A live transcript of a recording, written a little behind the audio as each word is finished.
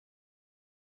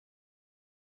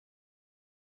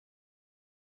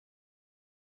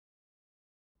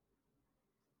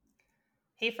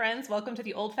Hey friends, welcome to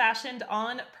the Old Fashioned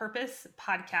on Purpose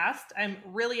podcast. I'm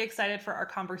really excited for our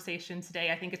conversation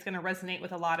today. I think it's going to resonate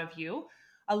with a lot of you.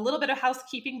 A little bit of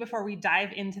housekeeping before we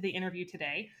dive into the interview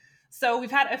today. So,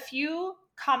 we've had a few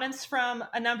comments from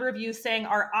a number of you saying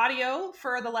our audio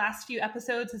for the last few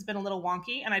episodes has been a little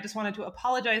wonky, and I just wanted to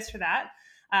apologize for that.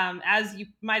 As you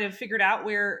might have figured out,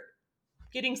 we're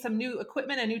getting some new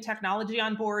equipment and new technology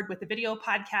on board with the video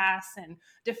podcasts and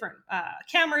different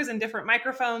cameras and different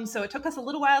microphones. So it took us a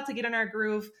little while to get in our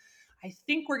groove. I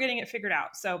think we're getting it figured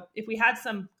out. So if we had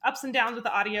some ups and downs with the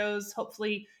audios,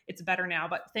 hopefully it's better now.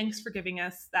 But thanks for giving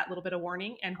us that little bit of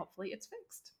warning, and hopefully it's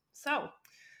fixed. So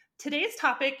today's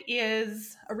topic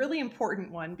is a really important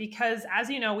one because, as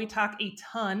you know, we talk a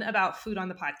ton about food on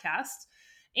the podcast.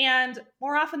 And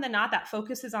more often than not, that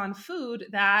focus is on food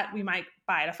that we might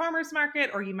buy at a farmer's market,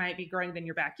 or you might be growing it in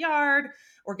your backyard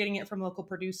or getting it from local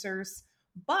producers.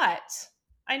 But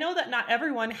I know that not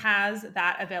everyone has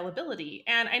that availability.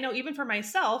 And I know even for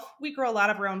myself, we grow a lot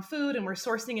of our own food and we're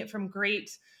sourcing it from great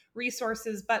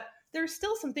resources, but there's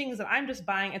still some things that I'm just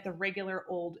buying at the regular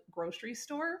old grocery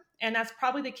store. And that's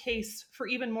probably the case for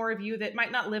even more of you that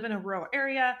might not live in a rural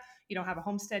area, you don't have a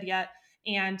homestead yet,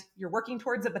 and you're working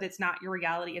towards it, but it's not your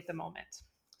reality at the moment.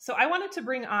 So I wanted to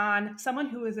bring on someone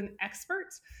who is an expert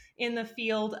in the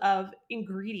field of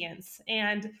ingredients,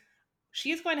 and she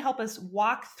is going to help us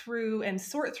walk through and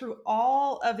sort through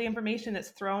all of the information that's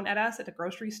thrown at us at the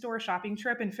grocery store shopping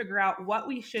trip and figure out what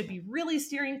we should be really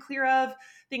steering clear of,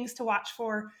 things to watch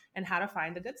for, and how to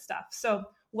find the good stuff. So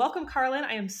welcome, Carlin.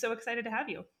 I am so excited to have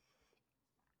you.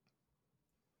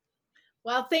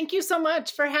 Well, thank you so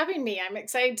much for having me. I'm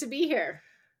excited to be here.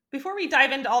 Before we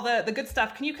dive into all the good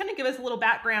stuff, can you kind of give us a little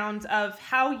background of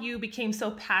how you became so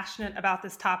passionate about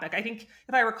this topic? I think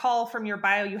if I recall from your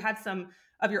bio, you had some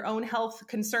of your own health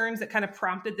concerns that kind of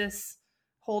prompted this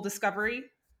whole discovery.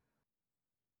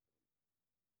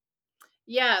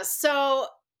 Yeah, so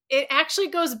it actually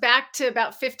goes back to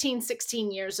about 15,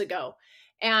 16 years ago.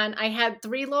 And I had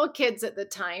 3 little kids at the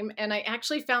time, and I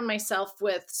actually found myself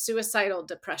with suicidal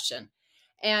depression.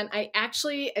 And I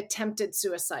actually attempted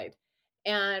suicide.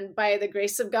 And by the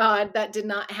grace of God, that did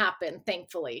not happen,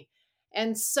 thankfully.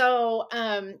 And so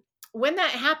when that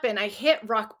happened, I hit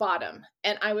rock bottom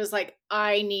and I was like,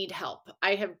 I need help.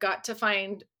 I have got to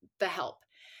find the help.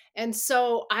 And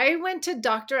so I went to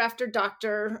doctor after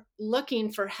doctor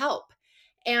looking for help.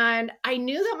 And I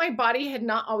knew that my body had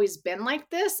not always been like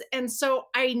this. And so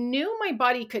I knew my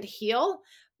body could heal,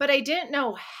 but I didn't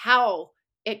know how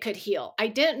it could heal. I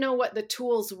didn't know what the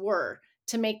tools were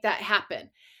to make that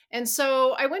happen. And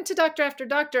so I went to doctor after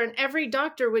doctor, and every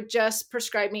doctor would just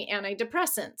prescribe me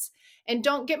antidepressants. And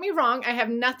don't get me wrong, I have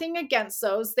nothing against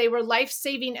those. They were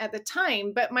life-saving at the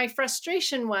time, but my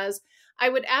frustration was I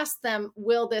would ask them,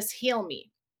 will this heal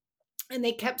me? And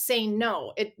they kept saying,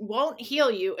 no, it won't heal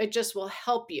you. It just will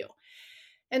help you.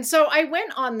 And so I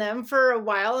went on them for a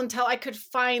while until I could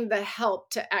find the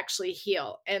help to actually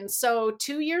heal. And so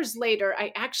 2 years later,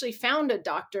 I actually found a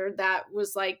doctor that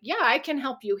was like, yeah, I can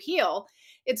help you heal.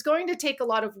 It's going to take a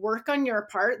lot of work on your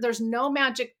part. There's no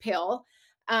magic pill.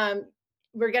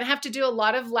 We're going to have to do a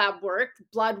lot of lab work,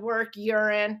 blood work,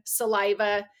 urine,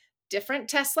 saliva, different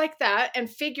tests like that, and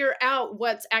figure out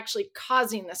what's actually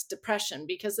causing this depression,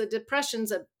 because the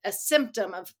depression's a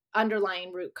symptom of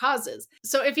underlying root causes.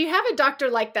 So if you have a doctor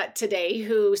like that today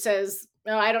who says,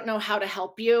 oh, I don't know how to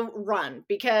help you, run,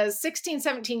 because 16,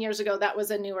 17 years ago, that was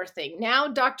a newer thing. Now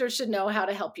doctors should know how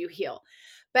to help you heal.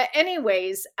 But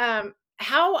anyways,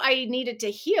 how I needed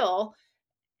to heal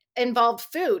involved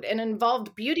food and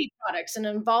involved beauty products and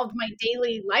involved my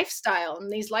daily lifestyle and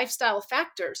these lifestyle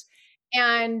factors.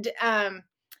 And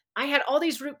I had all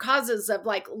these root causes of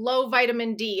like low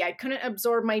vitamin D. I couldn't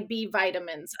absorb my B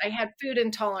vitamins. I had food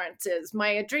intolerances. My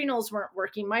adrenals weren't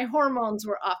working. My hormones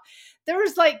were off. There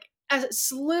was like a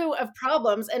slew of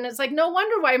problems. And it's like, no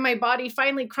wonder why my body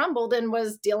finally crumbled and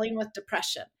was dealing with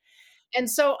depression. And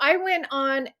so I went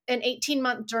on an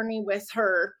 18-month journey with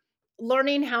her,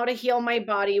 learning how to heal my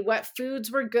body, what foods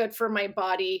were good for my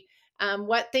body,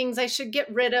 what things I should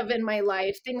get rid of in my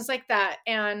life, things like that.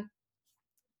 And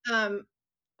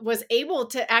was able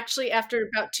to actually, after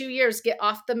about 2 years, get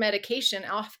off the medication,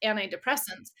 off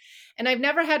antidepressants. And I've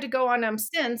never had to go on them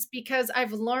since, because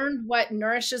I've learned what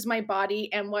nourishes my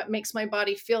body and what makes my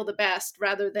body feel the best,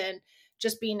 rather than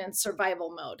just being in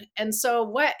survival mode. And so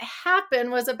what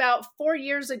happened was about 4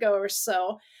 years ago or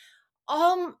so,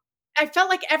 all I felt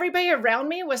like everybody around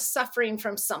me was suffering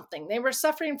from something. They were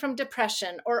suffering from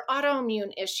depression or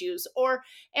autoimmune issues or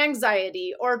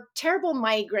anxiety or terrible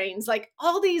migraines, like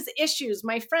all these issues,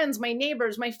 my friends, my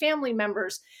neighbors, my family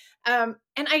members. And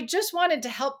I just wanted to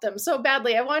help them so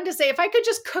badly. I wanted to say, if I could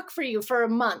just cook for you for a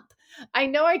month, I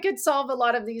know I could solve a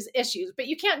lot of these issues, but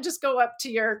you can't just go up to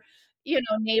your,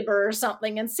 neighbor or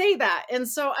something and say that. And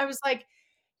so I was like,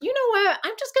 you know what?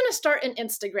 I'm just going to start an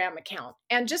Instagram account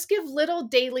and just give little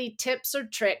daily tips or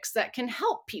tricks that can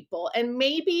help people. And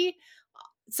maybe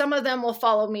some of them will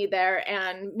follow me there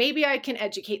and maybe I can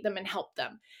educate them and help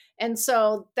them. And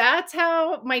so that's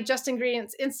how my Just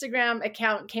Ingredients Instagram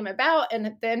account came about,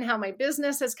 and then how my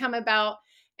business has come about.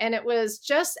 And it was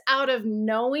just out of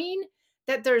knowing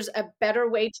that there's a better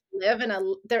way to live,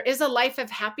 and there is a life of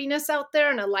happiness out there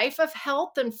and a life of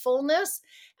health and fullness.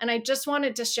 And I just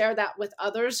wanted to share that with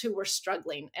others who were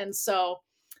struggling. And so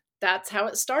that's how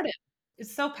it started.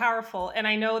 It's so powerful. And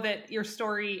I know that your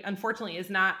story, unfortunately, is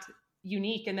not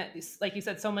unique, and that, like you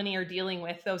said, so many are dealing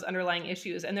with those underlying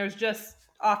issues. And there's just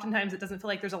oftentimes it doesn't feel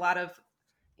like there's a lot of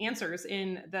answers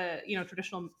in the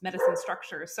traditional medicine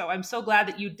structure. So I'm so glad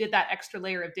that you did that extra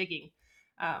layer of digging.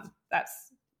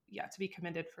 That's to be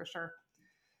commended for sure.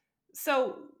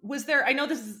 So was there? I know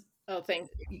this is. Oh, thank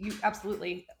you.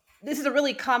 Absolutely. This is a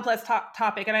really complex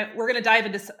topic, and we're going to dive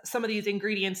into some of these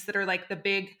ingredients that are like the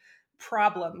big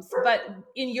problems. But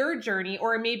in your journey,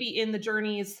 or maybe in the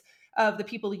journeys of the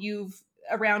people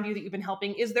around you that you've been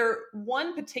helping, is there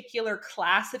one particular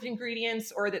class of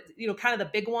ingredients, or that, kind of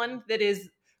the big one that is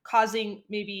causing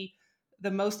maybe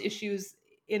the most issues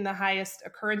in the highest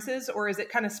occurrences, or is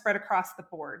it kind of spread across the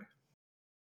board?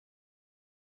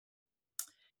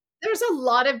 There's a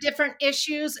lot of different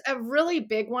issues. A really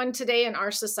big one today in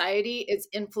our society is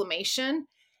inflammation.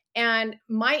 And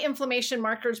my inflammation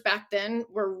markers back then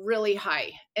were really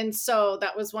high. And so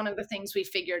that was one of the things we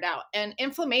figured out. And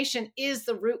inflammation is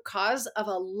the root cause of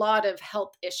a lot of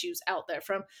health issues out there,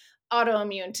 from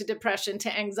autoimmune to depression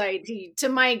to anxiety to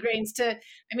migraines to,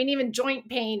 even joint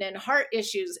pain and heart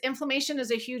issues. Inflammation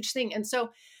is a huge thing. And so,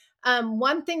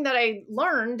 one thing that I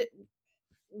learned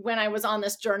when I was on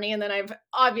this journey, and then I've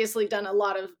obviously done a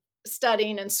lot of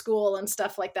studying and school and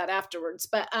stuff like that afterwards.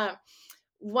 But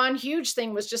one huge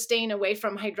thing was just staying away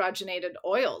from hydrogenated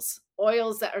oils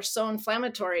that are so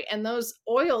inflammatory. And those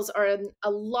oils are in a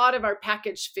lot of our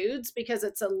packaged foods because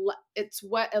it's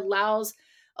what allows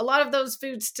a lot of those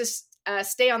foods to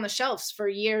stay on the shelves for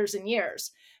years and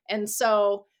years. And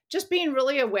so just being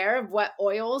really aware of what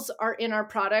oils are in our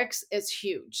products is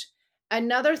huge.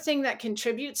 Another thing that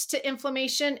contributes to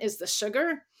inflammation is the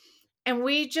sugar. And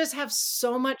we just have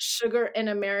so much sugar in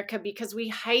America because we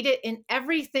hide it in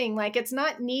everything. Like, it's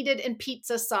not needed in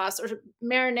pizza sauce or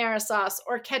marinara sauce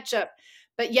or ketchup,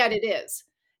 but yet it is.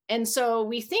 And so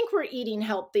we think we're eating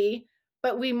healthy,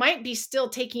 but we might be still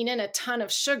taking in a ton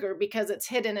of sugar because it's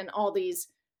hidden in all these,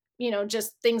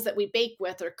 just things that we bake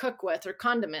with or cook with or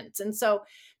condiments. And so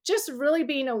just really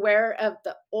being aware of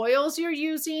the oils you're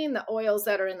using, the oils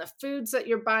that are in the foods that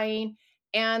you're buying,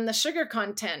 and the sugar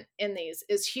content in these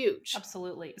is huge.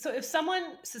 Absolutely. So if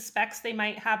someone suspects they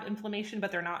might have inflammation,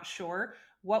 but they're not sure,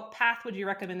 what path would you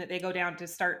recommend that they go down to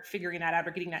start figuring that out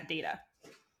or getting that data?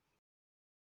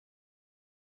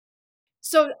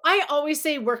 So I always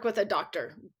say work with a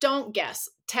doctor. Don't guess.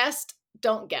 Test,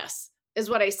 don't guess is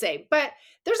what I say. But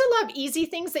there's a lot of easy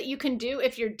things that you can do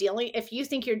if you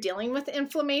think you're dealing with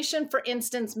inflammation. For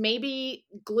instance, maybe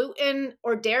gluten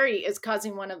or dairy is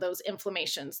causing one of those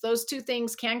inflammations. Those two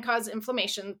things can cause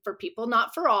inflammation for people,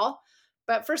 not for all,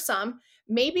 but for some.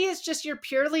 Maybe it's just you're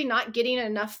purely not getting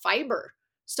enough fiber.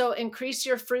 So increase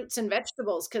your fruits and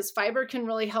vegetables, because fiber can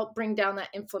really help bring down that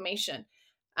inflammation.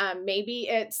 Maybe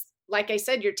it's, like I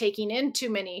said, you're taking in too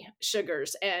many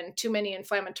sugars and too many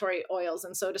inflammatory oils.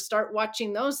 And so to start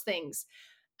watching those things,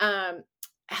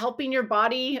 helping your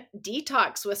body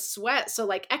detox with sweat. So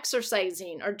like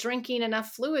exercising or drinking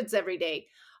enough fluids every day,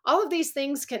 all of these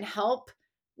things can help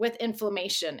with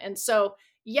inflammation. And so,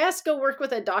 yes, go work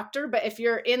with a doctor, but if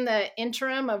you're in the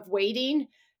interim of waiting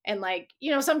and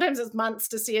sometimes it's months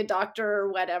to see a doctor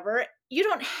or whatever, you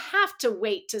don't have to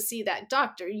wait to see that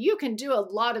doctor. You can do a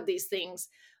lot of these things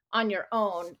on your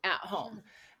own at home.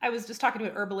 I was just talking to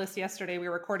an herbalist yesterday. We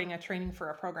were recording a training for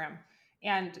a program,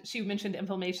 and she mentioned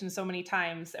inflammation so many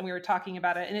times, and we were talking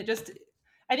about it. And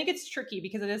I think it's tricky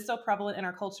because it is so prevalent in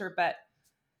our culture, but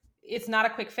it's not a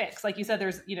quick fix. Like you said,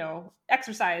 there's,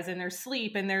 exercise, and there's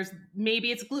sleep, and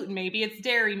maybe it's gluten, maybe it's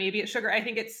dairy, maybe it's sugar. I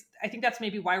think that's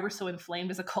maybe why we're so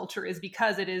inflamed as a culture, is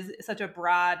because it is such a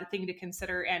broad thing to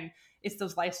consider. And it's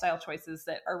those lifestyle choices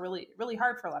that are really, really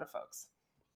hard for a lot of folks.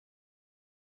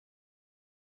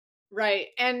 Right.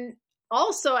 And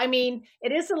also, I mean,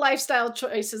 it is the lifestyle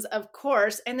choices, of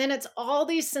course. And then it's all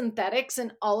these synthetics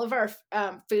in all of our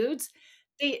foods.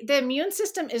 The immune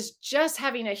system is just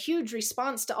having a huge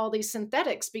response to all these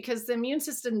synthetics because the immune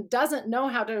system doesn't know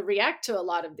how to react to a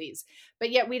lot of these.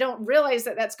 But yet we don't realize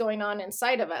that that's going on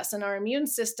inside of us. And our immune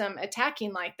system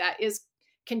attacking like that is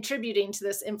contributing to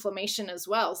this inflammation as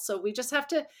well. So we just have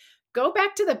to go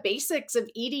back to the basics of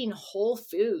eating whole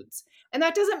foods. And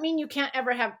that doesn't mean you can't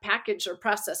ever have packaged or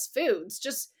processed foods.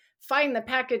 Just find the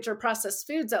packaged or processed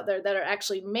foods out there that are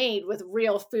actually made with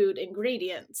real food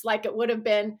ingredients, like it would have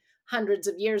been hundreds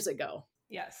of years ago.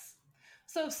 Yes.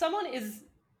 So if someone is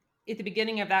at the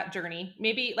beginning of that journey,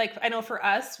 maybe like I know for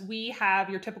us, we have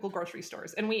your typical grocery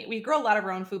stores and we grow a lot of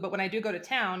our own food, but when I do go to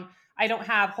town, I don't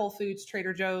have Whole Foods,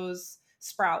 Trader Joe's,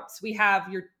 Sprouts. We have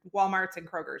your Walmarts and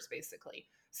Kroger's basically.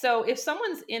 So if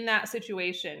someone's in that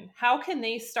situation, how can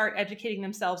they start educating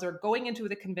themselves or going into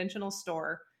the conventional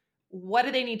store? What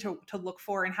do they need to look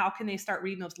for and how can they start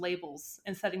reading those labels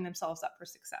and setting themselves up for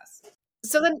success?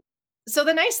 So then so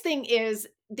the nice thing is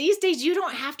these days you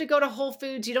don't have to go to Whole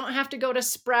Foods, you don't have to go to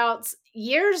Sprouts.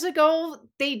 Years ago,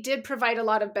 they did provide a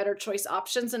lot of better choice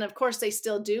options and of course they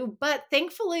still do, but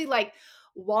thankfully like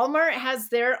Walmart has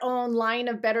their own line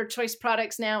of better choice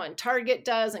products now and Target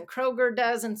does and Kroger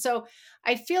does. And so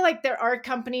I feel like there are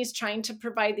companies trying to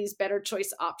provide these better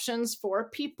choice options for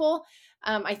people.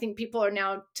 I think people are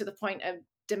now to the point of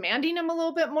demanding them a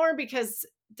little bit more because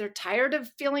they're tired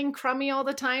of feeling crummy all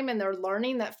the time and they're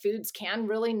learning that foods can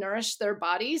really nourish their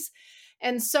bodies.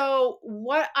 And so,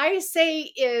 what I say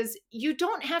is, you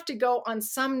don't have to go on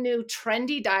some new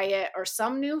trendy diet or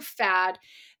some new fad.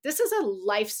 This is a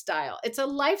lifestyle. It's a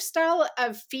lifestyle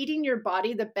of feeding your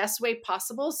body the best way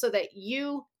possible so that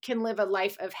you can live a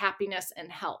life of happiness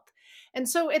and health. And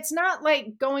so, it's not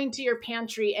like going to your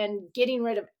pantry and getting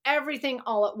rid of everything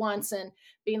all at once and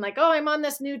being like, oh, I'm on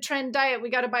this new trend diet.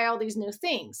 We got to buy all these new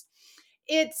things.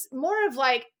 It's more of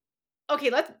like,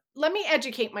 okay, let me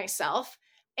educate myself.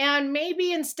 And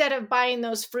maybe instead of buying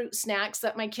those fruit snacks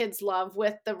that my kids love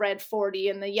with the red 40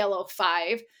 and the yellow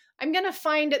 5, I'm going to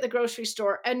find at the grocery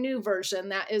store a new version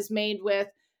that is made with,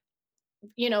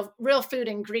 real food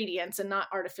ingredients and not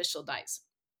artificial dyes.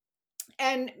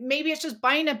 And maybe it's just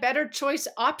buying a better choice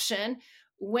option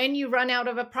when you run out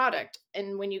of a product.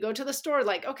 And when you go to the store,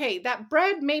 like, okay, that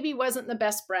bread maybe wasn't the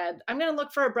best bread. I'm going to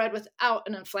look for a bread without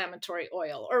an inflammatory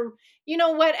oil or,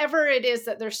 whatever it is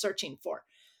that they're searching for.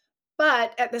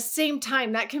 But at the same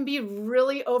time, that can be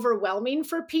really overwhelming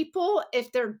for people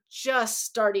if they're just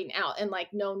starting out and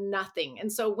like know nothing.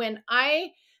 And so when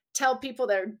I tell people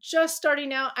they're just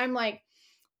starting out, I'm like,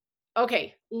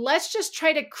 okay, let's just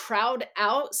try to crowd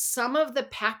out some of the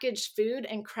packaged food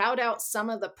and crowd out some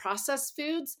of the processed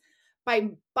foods by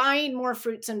buying more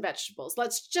fruits and vegetables.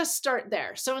 Let's just start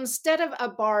there. So instead of a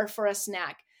bar for a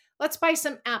snack, let's buy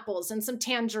some apples and some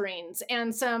tangerines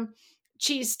and some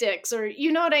cheese sticks, or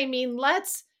you know what I mean?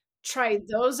 Let's try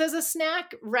those as a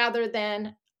snack rather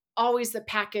than always the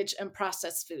packaged and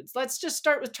processed foods. Let's just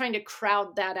start with trying to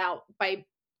crowd that out by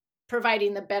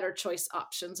providing the better choice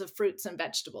options of fruits and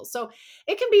vegetables. So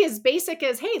it can be as basic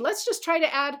as, hey, let's just try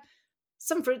to add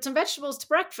some fruits and vegetables to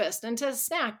breakfast and to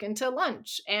snack and to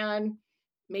lunch and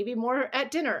maybe more at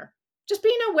dinner. Just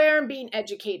being aware and being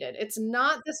educated. It's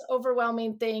not this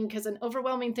overwhelming thing because an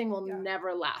overwhelming thing will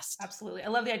never last. Absolutely. I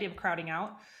love the idea of crowding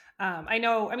out.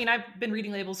 I've been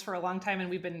reading labels for a long time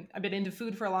and I've been into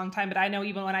food for a long time, but I know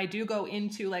even when I do go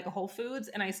into like a Whole Foods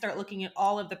and I start looking at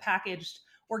all of the packaged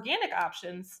organic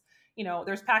options,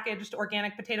 there's packaged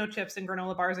organic potato chips and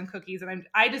granola bars and cookies. And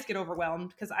I just get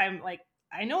overwhelmed because I'm like,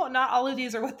 I know not all of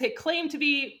these are what they claim to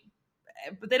be,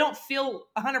 but they don't feel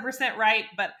 100% right.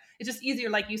 But it's just easier,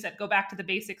 like you said, go back to the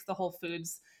basics, the whole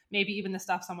foods, maybe even the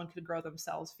stuff someone could grow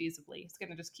themselves feasibly. It's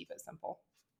going to just keep it simple.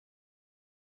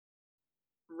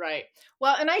 Right.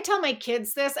 Well, and I tell my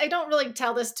kids this. I don't really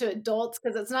tell this to adults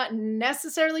because it's not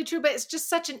necessarily true, but it's just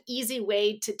such an easy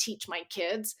way to teach my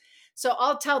kids. So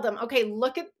I'll tell them, okay,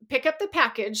 pick up the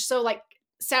package. So like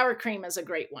sour cream is a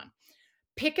great one.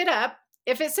 Pick it up.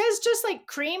 If it says just like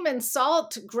cream and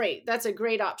salt, great. That's a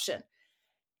great option.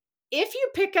 If you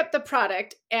pick up the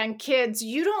product and kids,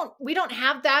 we don't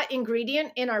have that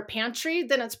ingredient in our pantry,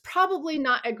 then it's probably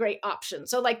not a great option.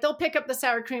 So like they'll pick up the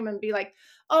sour cream and be like,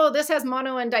 oh, this has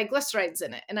mono and diglycerides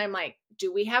in it. And I'm like,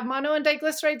 do we have mono and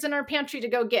diglycerides in our pantry to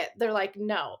go get? They're like,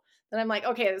 no. Then I'm like,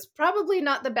 okay, it's probably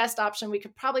not the best option. We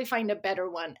could probably find a better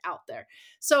one out there.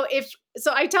 So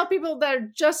I tell people that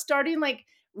are just starting, like,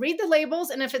 read the labels.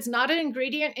 And if it's not an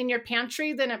ingredient in your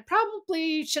pantry, then it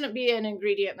probably shouldn't be an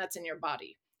ingredient that's in your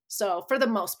body. So for the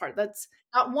most part, that's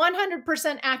not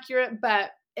 100% accurate,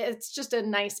 but it's just a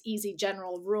nice, easy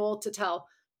general rule to tell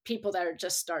people that are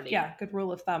just starting. Yeah, good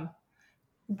rule of thumb.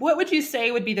 What would you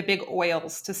say would be the big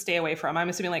oils to stay away from? I'm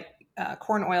assuming like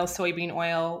corn oil, soybean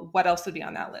oil. What else would be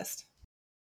on that list?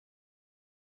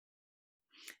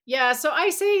 Yeah, so I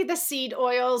say the seed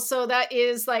oils. So that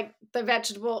is like the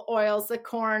vegetable oils, the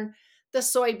corn, the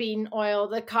soybean oil,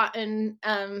 the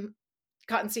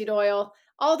cottonseed oil,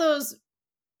 all those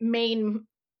main,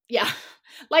 yeah,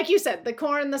 like you said, the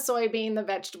corn, the soybean, the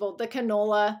vegetable, the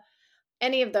canola,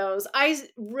 any of those.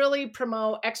 Really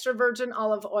promote extra virgin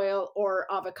olive oil or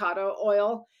avocado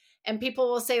oil. And people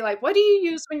will say, like, what do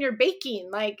you use when you're baking?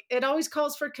 Like, it always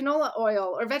calls for canola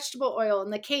oil or vegetable oil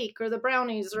in the cake or the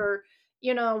brownies or,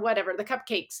 whatever, the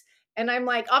cupcakes. And I'm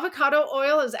like, avocado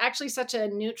oil is actually such a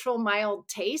neutral, mild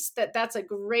taste that that's a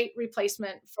great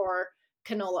replacement for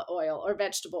canola oil or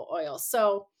vegetable oil.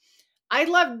 So, I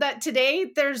love that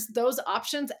today there's those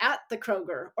options at the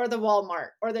Kroger or the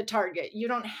Walmart or the Target. You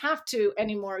don't have to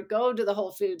anymore go to the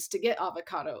Whole Foods to get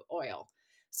avocado oil.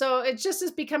 So it's just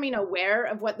as becoming aware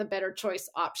of what the better choice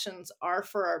options are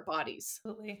for our bodies.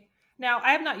 Absolutely. Now,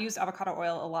 I have not used avocado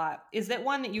oil a lot. Is that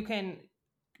one that you can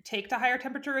take to higher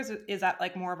temperatures? Is that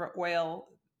like more of an oil,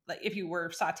 like if you were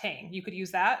sauteing, you could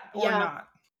use that or Yeah, not?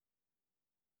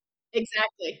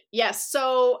 exactly. Yes.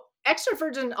 So extra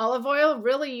virgin olive oil,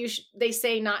 really, they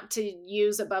say not to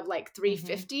use above like Hmm.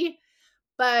 350.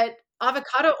 But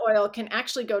avocado oil can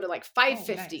actually go to like Oh,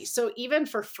 550. nice. So even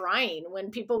for frying,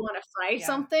 when people want to fry Yeah.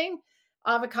 something,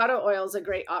 avocado oil is a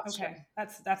great Okay. option.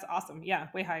 That's awesome. Yeah,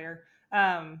 way higher.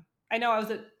 I know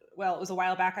it was a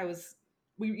while back.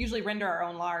 We usually render our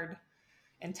own lard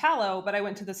and tallow, but I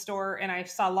went to the store and I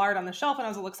saw lard on the shelf and I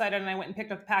was a little excited and I went and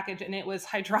picked up the package and it was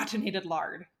hydrogenated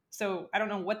lard. So I don't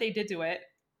know what they did to it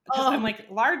because Oh, I'm like,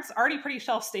 lard's already pretty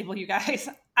shelf stable, you guys.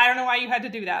 I don't know why you had to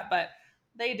do that, but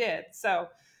they did. So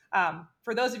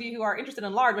for those of you who are interested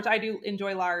in lard, which I do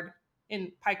enjoy lard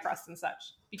in pie crusts and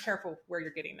such, be careful where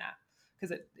you're getting that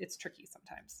because it's tricky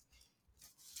sometimes.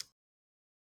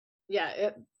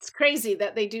 yeah, it's crazy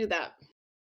that they do that.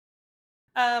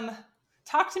 Um,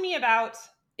 Talk to me about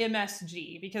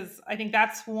MSG because I think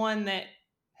that's one that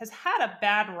has had a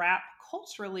bad rap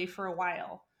culturally for a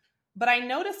while. But I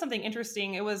noticed something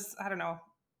interesting. It was, I don't know,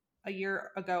 a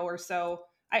year ago or so.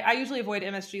 I usually avoid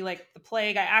MSG like the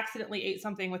plague. I accidentally ate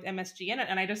something with MSG in it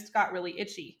and I just got really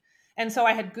itchy. And so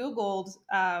I had Googled,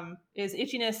 is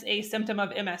itchiness a symptom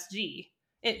of MSG,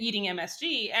 eating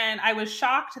MSG? And I was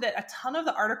shocked that a ton of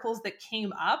the articles that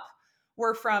came up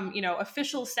were from,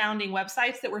 official sounding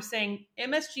websites that were saying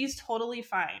MSG is totally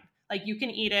fine. Like you can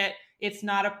eat it. It's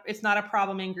not a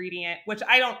problem ingredient, which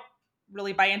I don't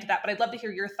really buy into that, but I'd love to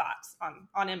hear your thoughts on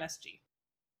MSG.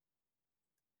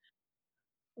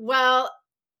 Well,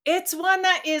 it's one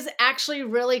that is actually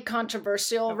really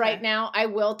controversial right Okay. now. I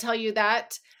will tell you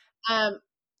that. Um,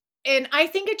 And I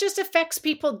think it just affects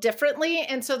people differently.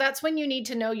 And so that's when you need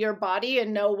to know your body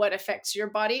and know what affects your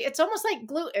body. It's almost like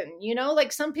gluten,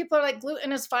 like some people are like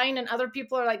gluten is fine and other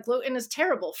people are like gluten is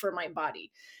terrible for my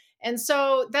body. And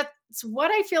so that's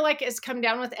what I feel like has come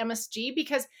down with MSG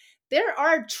because there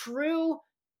are true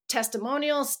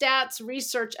testimonial stats,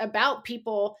 research about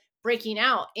people breaking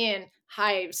out in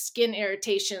hives, skin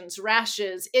irritations,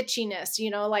 rashes, itchiness,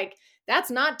 like that's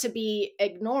not to be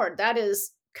ignored. That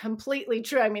is completely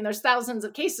true. I mean, there's thousands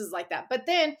of cases like that. But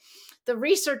then the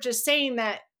research is saying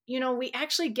that, we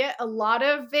actually get a lot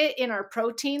of it in our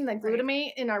protein, the Right.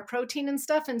 glutamate in our protein and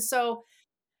stuff. And so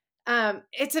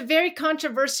it's a very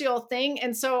controversial thing.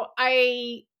 And so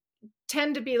I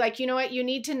tend to be like, you know what, you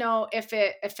need to know if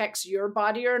it affects your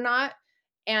body or not.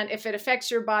 And if it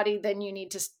affects your body, then you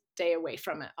need to stay away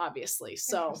from it, obviously.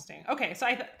 So Interesting. Okay, so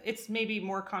it's maybe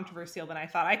more controversial than I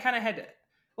thought. I kind of had,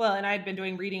 well, and I had been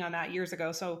doing reading on that years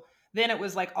ago. So then it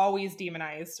was like always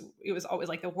demonized. It was always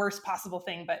like the worst possible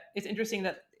thing. But it's interesting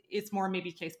that it's more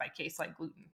maybe case by case, like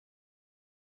gluten.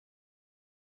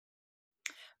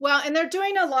 well, and they're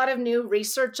doing a lot of new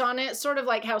research on it, sort of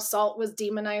like how salt was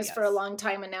demonized for a Yes. long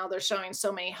time, and now they're showing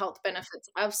so many health benefits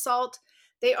of salt.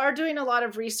 They are doing a lot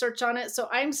of research on it. So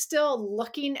I'm still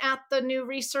looking at the new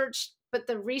research, but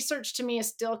the research to me is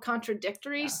still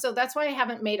contradictory. Yeah. So that's why I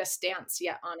haven't made a stance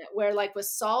yet on it. Where, like with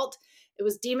salt, it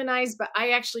was demonized, but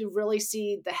I actually really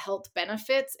see the health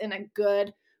benefits in a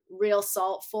good, real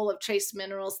salt full of trace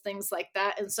minerals, things like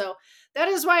that. And so that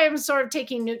is why I'm sort of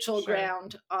taking neutral Sure.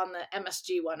 ground on the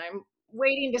MSG one. I'm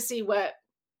waiting to see what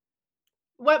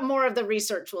more of the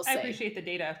research will I say. appreciate the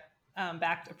data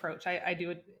backed approach. I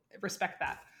do respect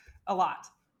that a lot.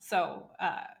 So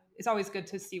it's always good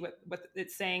to see what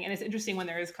it's saying, and it's interesting when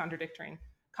there is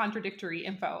contradictory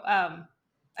info.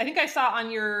 I think I saw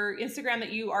on your Instagram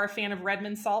that you are a fan of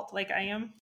Redmond salt, like I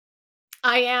am.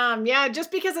 I am. Yeah,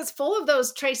 just because it's full of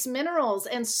those trace minerals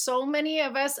and so many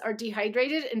of us are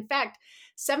dehydrated. In fact,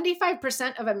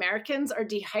 75% of Americans are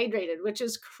dehydrated, which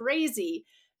is crazy.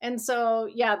 And so,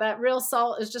 yeah, that real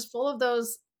salt is just full of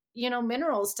those,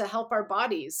 minerals to help our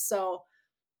bodies. So,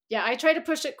 yeah, I try to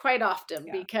push it quite often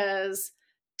Yeah. because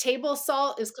table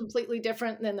salt is completely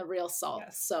different than the real salt.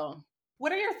 Yes. So,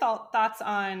 What are your thoughts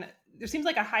on? There seems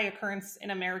like a high occurrence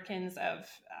in Americans of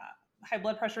high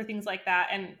blood pressure, things like that,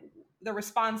 and the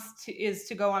response is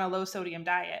to go on a low sodium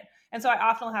diet. And so I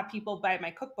often will have people buy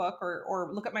my cookbook or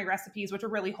look at my recipes, which are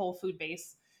really whole food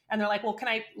based, and they're like, "Well, can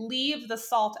I leave the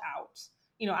salt out?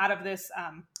 Out of this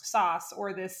sauce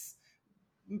or this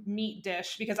meat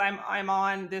dish because I'm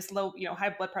on this low,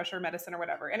 high blood pressure medicine or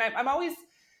whatever." And I'm always,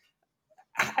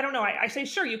 I don't know. I say,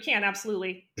 sure, you can,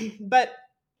 absolutely, but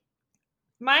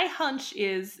my hunch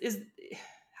is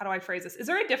how do I phrase this? Is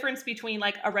there a difference between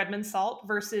like a Redmond salt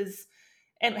versus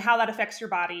and how that affects your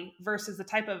body versus the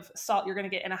type of salt you're going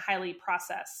to get in a highly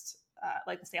processed,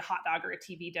 like say a hot dog or a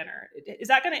TV dinner? Is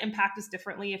that going to impact us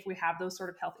differently if we have those sort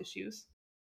of health issues?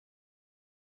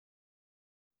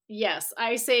 yes,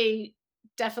 I say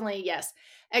definitely yes.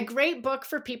 A great book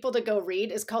for people to go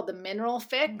read is called The Mineral Mm.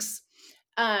 Fix.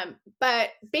 But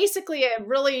basically, a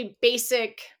really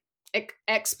basic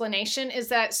explanation is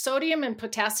that sodium and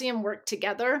potassium work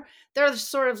together. They're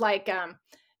sort of like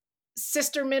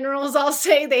sister minerals, I'll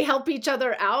say. They help each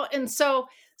other out. And so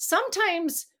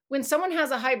sometimes when someone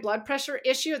has a high blood pressure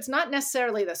issue, it's not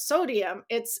necessarily the sodium,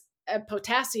 it's a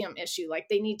potassium issue. Like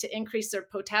they need to increase their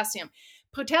potassium.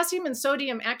 Potassium and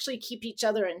sodium actually keep each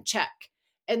other in check.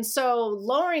 And so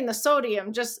lowering the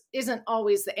sodium just isn't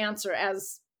always the answer,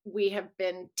 as we have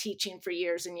been teaching for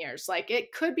years and years. Like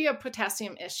it could be a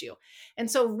potassium issue.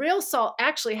 And so real salt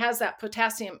actually has that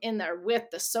potassium in there with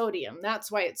the sodium.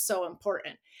 That's why it's so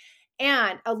important.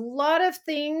 And a lot of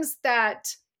things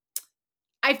that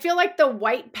I feel like the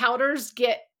white powders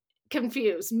get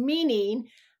confused, meaning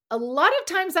a lot of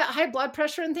times that high blood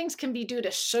pressure and things can be due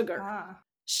to sugar. Ah,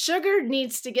 Sugar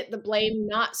needs to get the blame,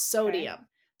 not okay. sodium.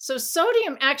 So,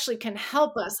 sodium actually can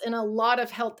help us in a lot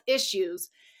of health issues,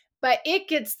 but it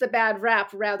gets the bad rap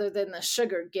rather than the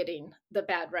sugar getting the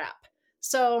bad rap.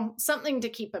 So, something to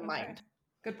keep in Okay. mind.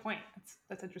 Good point.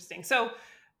 That's interesting. So,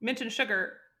 mentioned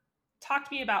sugar. Talk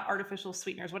to me about artificial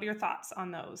sweeteners. What are your thoughts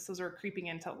on those? Those are creeping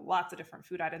into lots of different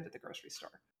food items at the grocery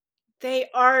store.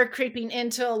 They are creeping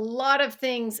into a lot of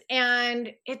things,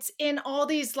 and it's in all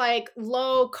these like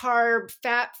low carb,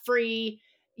 fat free,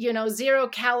 0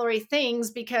 calorie things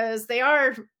because they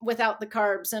are without the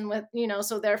carbs and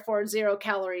so therefore 0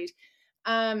 calories.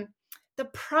 Um, the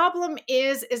problem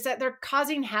is that they're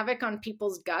causing havoc on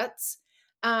people's guts.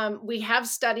 We have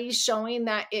studies showing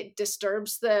that it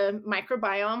disturbs the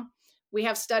microbiome. We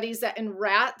have studies that in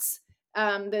rats,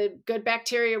 the good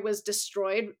bacteria was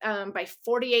destroyed by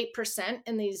 48%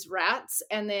 in these rats.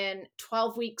 And then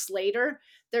 12 weeks later,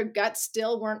 their guts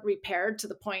still weren't repaired to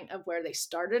the point of where they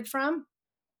started from.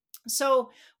 So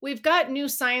we've got new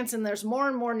science, and there's more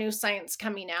and more new science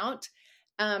coming out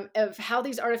of how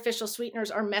these artificial sweeteners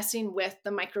are messing with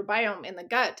the microbiome in the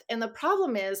gut. And the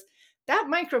problem is that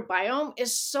microbiome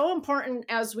is so important,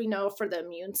 as we know, for the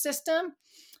immune system.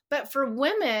 But for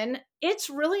women, it's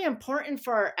really important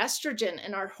for our estrogen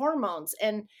and our hormones.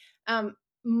 And um,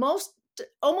 most,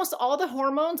 almost all the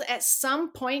hormones at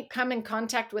some point come in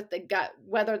contact with the gut,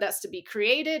 whether that's to be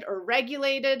created or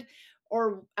regulated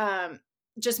or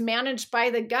just managed by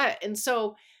the gut. And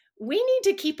so we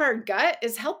need to keep our gut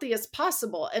as healthy as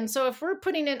possible. And so if we're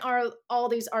putting in all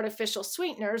these artificial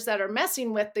sweeteners that are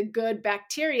messing with the good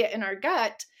bacteria in our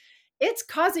gut, it's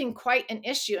causing quite an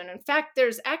issue. And in fact,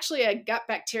 there's actually a gut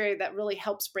bacteria that really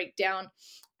helps break down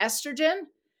estrogen.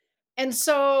 And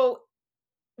so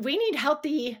we need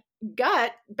healthy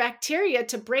gut bacteria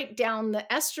to break down the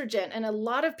estrogen. And a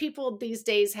lot of people these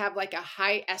days have like a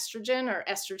high estrogen, or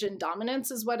estrogen dominance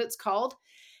is what it's called.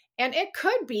 And it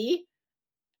could be,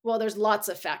 well, there's lots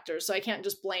of factors, so I can't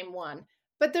just blame one.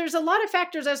 But there's a lot of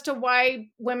factors as to why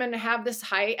women have this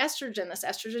high estrogen, this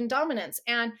estrogen dominance.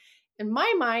 And in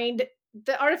my mind,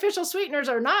 the artificial sweeteners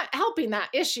are not helping that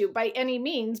issue by any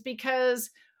means, because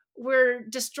we're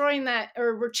destroying that,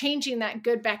 or we're changing that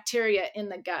good bacteria in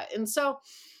the gut. And so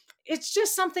it's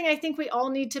just something I think we all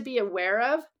need to be aware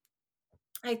of.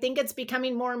 I think it's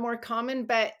becoming more and more common,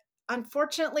 but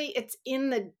unfortunately it's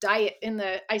in the diet,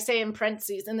 I say in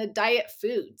parentheses, in the diet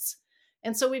foods.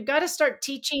 And so we've got to start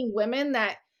teaching women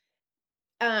that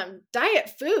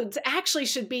diet foods actually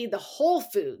should be the whole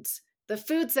foods, the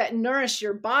foods that nourish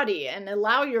your body and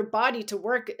allow your body to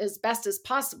work as best as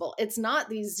possible. It's not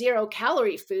these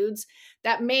 0-calorie foods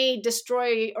that may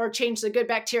destroy or change the good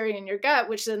bacteria in your gut,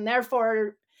 which then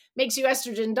therefore makes you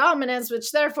estrogen dominant,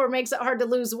 which therefore makes it hard to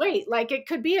lose weight. Like, it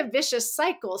could be a vicious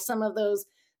cycle, some of those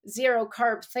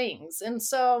 0-carb things. And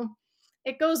so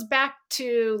it goes back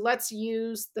to, let's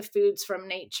use the foods from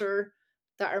nature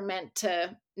that are meant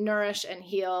to nourish and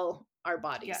heal our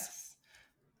bodies. Yes.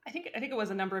 I think it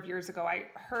was a number of years ago, I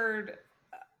heard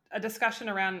a discussion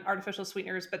around artificial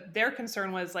sweeteners, but their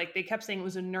concern was like, they kept saying it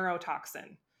was a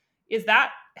neurotoxin. Has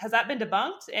that been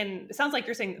debunked? And it sounds like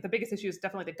you're saying the biggest issue is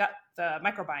definitely the gut, the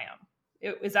microbiome.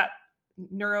 Is that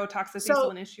neurotoxicity still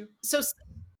an issue?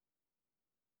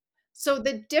 So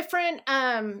the different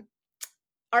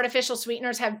artificial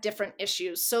sweeteners have different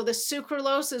issues. So the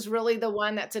sucralose is really the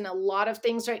one that's in a lot of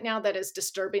things right now that is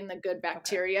disturbing the good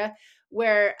bacteria. Okay.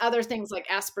 Where other things like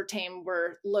aspartame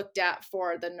were looked at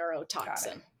for the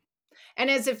neurotoxin. And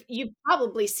as if you've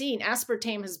probably seen,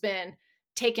 aspartame has been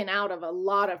taken out of a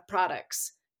lot of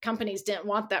products. Companies didn't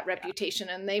want that reputation,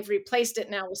 and they've replaced it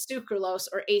now with sucralose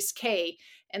or ACE-K.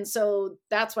 And so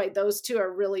that's why those two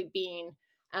are really being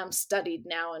studied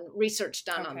now and research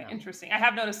done on them. Interesting. I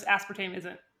have noticed aspartame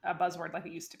isn't a buzzword like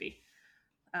it used to be.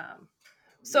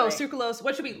 So right. Sucralose,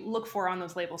 what should we look for on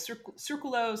those labels?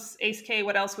 Sucralose, ACE-K,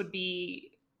 what else would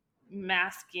be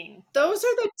masking? Those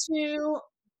are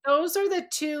the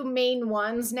two main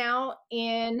ones now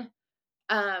in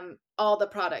all the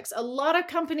products. A lot of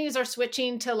companies are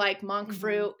switching to like monk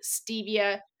fruit,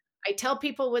 stevia. I tell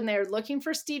people when they're looking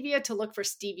for stevia to look for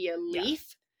stevia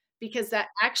leaf, because that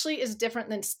actually is different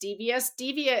than stevia.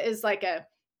 Stevia is like a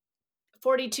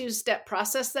 42-step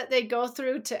process that they go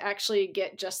through to actually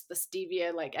get just the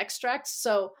stevia like extract.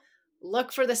 So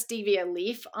look for the stevia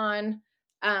leaf on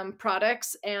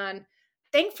products. And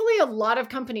thankfully, a lot of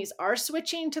companies are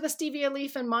switching to the stevia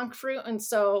leaf and monk fruit. And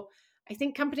so I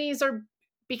think companies are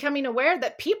becoming aware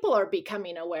that people are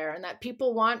becoming aware and that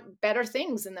people want better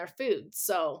things in their food.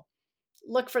 So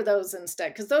look for those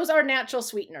instead, because those are natural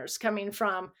sweeteners coming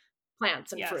from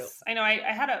plants and fruit. I know. I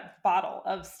had a bottle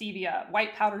of stevia,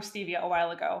 white powder stevia, a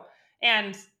while ago.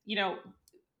 And,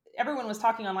 everyone was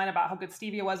talking online about how good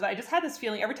stevia was, but I just had this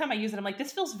feeling every time I use it, I'm like,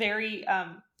 this feels very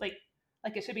like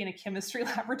it should be in a chemistry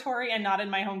laboratory and not in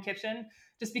my home kitchen,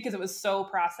 just because it was so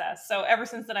processed. So ever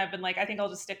since then, I've been like, I think I'll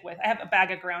just stick with, I have a bag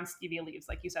of ground stevia leaves.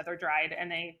 Like you said, they're dried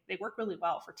and they work really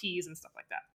well for teas and stuff like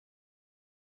that.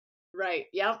 Right.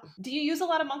 Yep. Do you use a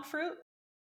lot of monk fruit?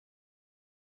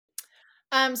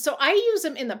 So I use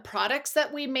them in the products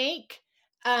that we make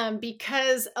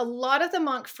because a lot of the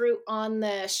monk fruit on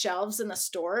the shelves in the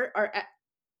store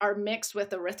are mixed with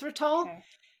erythritol. Okay.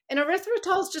 And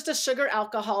erythritol is just a sugar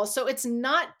alcohol. So it's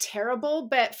not terrible,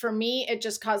 but for me, it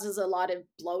just causes a lot of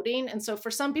bloating. And so for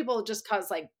some people, it just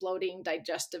causes like bloating,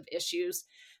 digestive issues.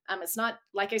 It's not,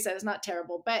 like I said, it's not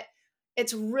terrible, but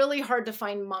it's really hard to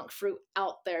find monk fruit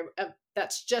out there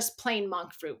that's just plain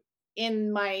monk fruit.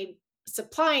 In my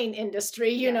supplying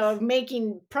industry,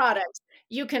 making products,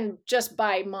 you can just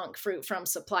buy monk fruit from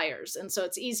suppliers. And so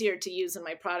it's easier to use in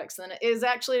my products than it is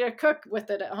actually to cook with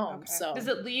it at home. Okay. So does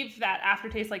it leave that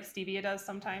aftertaste like stevia does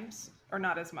sometimes, or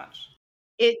not as much?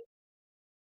 It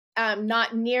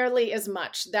not nearly as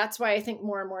much. That's why I think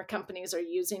more and more companies are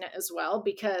using it as well,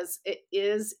 because it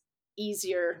is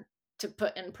easier to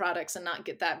put in products and not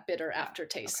get that bitter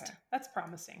aftertaste. Okay. That's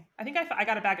promising. I think I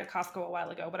got a bag at Costco a while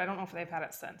ago, but I don't know if they've had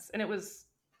it since. And it was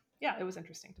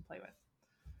interesting to play with.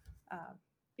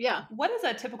 What does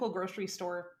a typical grocery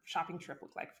store shopping trip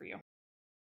look like for you?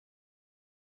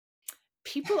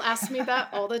 People ask me that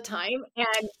all the time.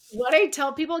 And what I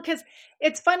tell people, because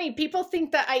it's funny, people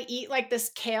think that I eat like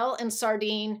this kale and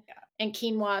sardine and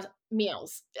quinoa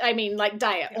meals. I mean, like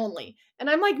diet only. And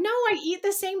I'm like, no, I eat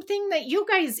the same thing that you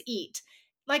guys eat.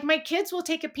 Like my kids will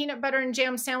take a peanut butter and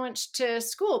jam sandwich to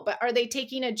school, but are they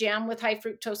taking a jam with high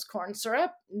fructose corn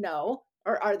syrup? No.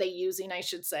 Or are they using, I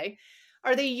should say,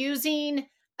 are they using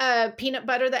peanut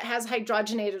butter that has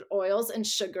hydrogenated oils and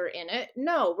sugar in it?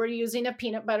 No, we're using a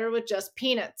peanut butter with just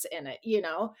peanuts in it.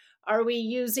 Are we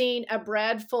using a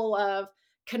bread full of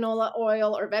canola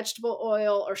oil or vegetable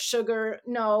oil or sugar?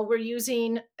 No, we're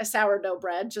using a sourdough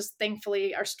bread. Just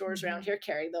thankfully our stores around here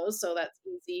carry those, so that's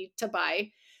easy to buy.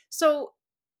 So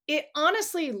it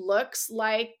honestly looks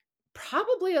like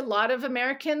probably a lot of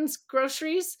Americans'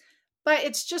 groceries, but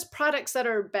it's just products that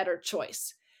are a better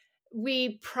choice.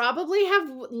 We probably have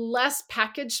less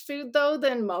packaged food though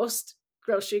than most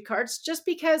grocery carts, just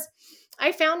because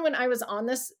I found when I was on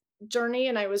this journey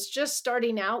and I was just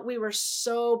starting out, we were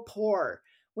so poor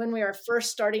when we were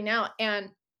first starting out.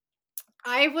 And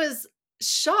I was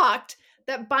shocked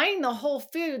that buying the whole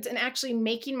foods and actually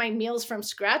making my meals from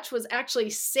scratch was actually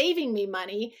saving me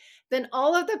money than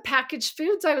all of the packaged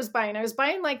foods I was buying. I was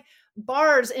buying like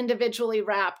bars individually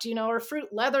wrapped, or fruit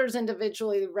leathers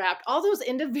individually wrapped. All those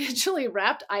individually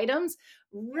wrapped items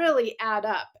really add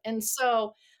up. And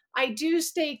so I do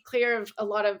stay clear of a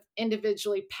lot of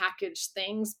individually packaged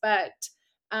things, but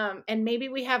and maybe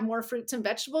we have more fruits and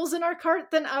vegetables in our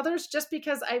cart than others, just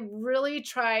because I really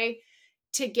try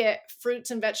to get fruits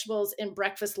and vegetables in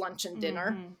breakfast, lunch, and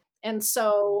dinner. Mm-hmm. And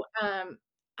so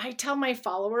I tell my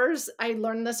followers, I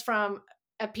learned this from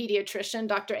a pediatrician,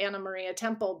 Dr. Anna Maria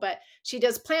Temple, but she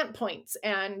does plant points,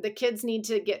 and the kids need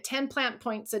to get 10 plant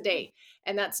points a day.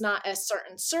 And that's not a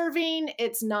certain serving.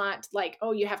 It's not like,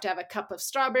 oh, you have to have a cup of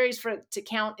strawberries for it to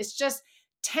count. It's just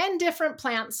 10 different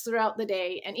plants throughout the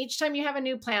day. And each time you have a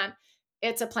new plant,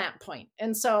 it's a plant point.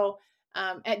 And so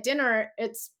at dinner,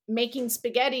 it's making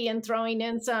spaghetti and throwing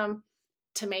in some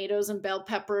tomatoes and bell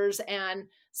peppers and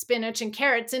spinach and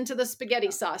carrots into the spaghetti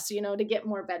sauce, to get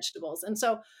more vegetables. And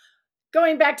so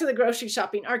going back to the grocery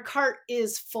shopping, our cart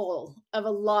is full of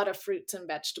a lot of fruits and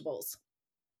vegetables.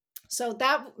 So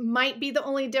that might be the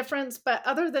only difference. But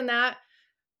other than that,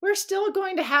 we're still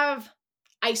going to have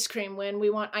ice cream when we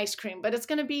want ice cream, but it's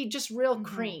going to be just real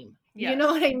cream. Yes. You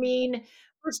know what I mean?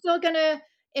 We're still going to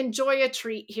enjoy a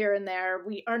treat here and there.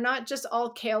 We are not just all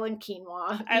kale and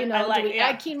quinoa. I like, do we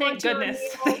add quinoa to goodness.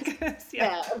 Thank goodness.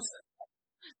 Yeah. Yes.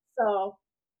 So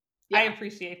yeah. I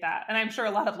appreciate that. And I'm sure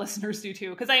a lot of listeners do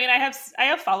too. Cause I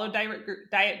have followed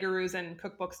diet gurus and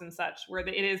cookbooks and such where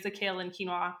it is the kale and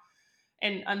quinoa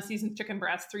and unseasoned chicken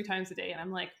breast 3 times a day. And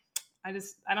I'm like, I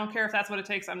don't care if that's what it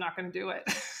takes. I'm not going to do it.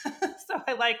 So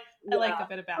I like a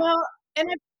bit of balance. Well,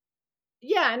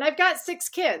 and I've got 6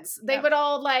 kids. They would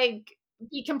all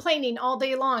be complaining all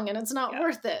day long, and it's not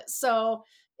worth it. So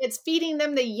it's feeding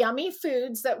them the yummy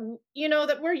foods that,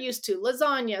 that we're used to: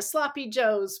 lasagna, sloppy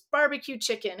joes, barbecue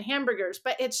chicken, hamburgers,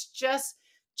 but it's just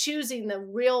choosing the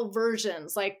real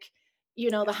versions, like, the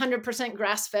 100%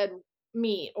 grass-fed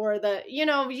meat, or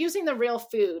using the real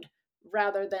food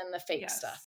rather than the fake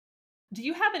stuff. Do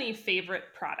you have any favorite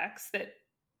products that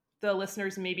the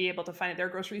listeners may be able to find at their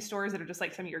grocery stores that are just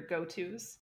like some of your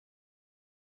go-tos?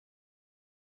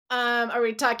 Are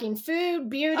we talking food,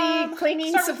 beauty,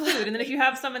 cleaning supplies? Food, and then if you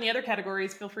have some in the other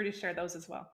categories, feel free to share those as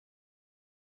well.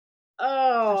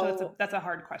 Oh, so that's a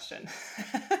hard question.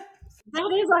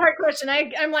 That is a hard question.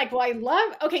 I'm like,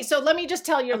 well, okay, so let me just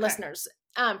tell your listeners.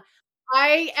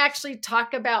 I actually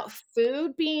talk about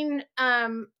food being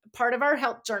part of our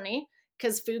health journey,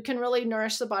 because food can really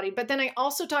nourish the body. But then I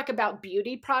also talk about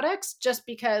beauty products, just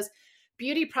because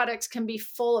beauty products can be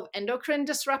full of endocrine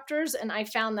disruptors. And I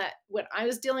found that when I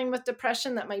was dealing with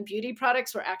depression, that my beauty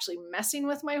products were actually messing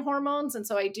with my hormones. And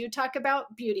so I do talk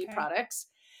about beauty products.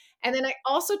 And then I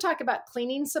also talk about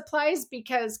cleaning supplies,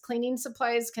 because cleaning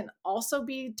supplies can also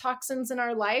be toxins in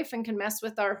our life and can mess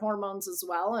with our hormones as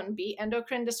well, and be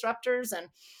endocrine disruptors and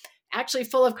actually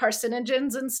full of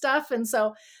carcinogens and stuff. And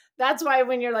so that's why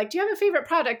when you're like, do you have a favorite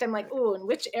product? I'm like, ooh, in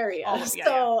which area?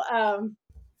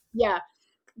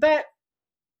 But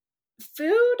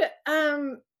food,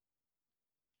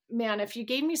 man, if you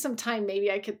gave me some time,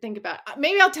 maybe I could think about,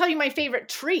 maybe I'll tell you my favorite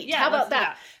treat. Yeah, how about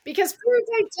that? Because foods,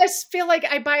 I just feel like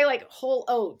I buy like whole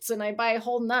oats, and I buy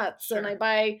whole nuts, and I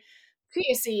buy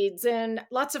chia seeds and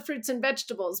lots of fruits and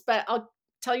vegetables. But I'll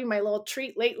tell you, my little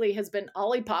treat lately has been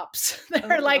Olippops.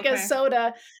 They're a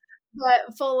soda,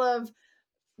 but full of,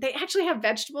 they actually have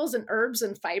vegetables and herbs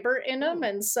and fiber in them.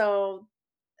 And so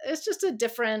it's just a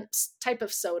different type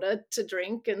of soda to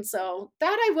drink. And so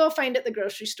that I will find at the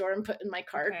grocery store and put in my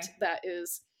cart. That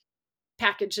is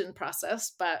packaged and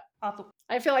processed, but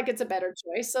I feel like it's a better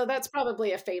choice. So that's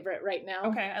probably a favorite right now.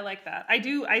 Okay. I like that.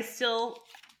 I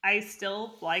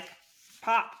still like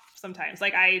pop sometimes.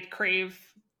 Like I crave,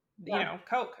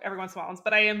 Coke every once in a while,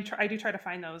 but I do try to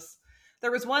find those.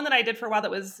 There was one that I did for a while that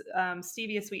was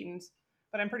stevia sweetened,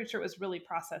 but I'm pretty sure it was really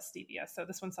processed stevia. So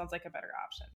this one sounds like a better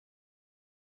option.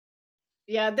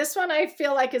 Yeah, this one I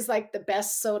feel like is like the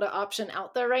best soda option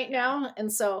out there right now.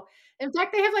 And so, in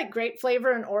fact, they have like grape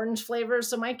flavor and orange flavor.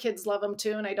 So my kids love them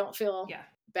too. And I don't feel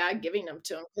bad giving them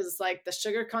to them, because like the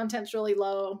sugar content's really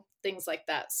low, things like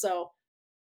that. So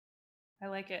I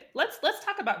like it. Let's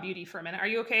talk about beauty for a minute. Are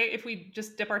you okay if we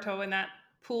just dip our toe in that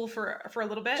pool for a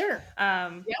little bit? Sure.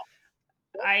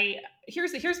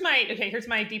 Here's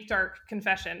my deep dark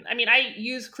confession. I mean, I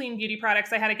use clean beauty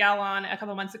products. I had a gal on a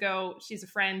couple months ago. She's a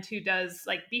friend who does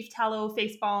like beef tallow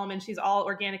face balm, and she's all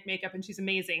organic makeup, and she's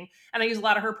amazing. And I use a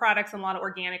lot of her products and a lot of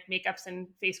organic makeups and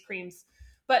face creams.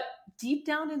 But deep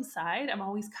down inside, I'm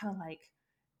always kind of like,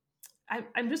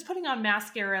 I'm just putting on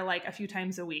mascara like a few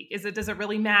times a week. Does it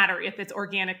really matter if it's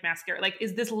organic mascara? Like,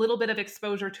 is this little bit of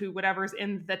exposure to whatever's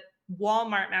in the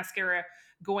Walmart mascara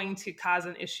going to cause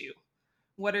an issue?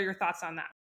 What are your thoughts on that?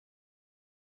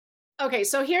 Okay,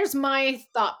 so here's my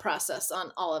thought process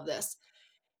on all of this.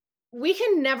 We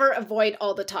can never avoid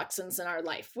all the toxins in our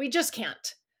life. We just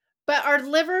can't. But our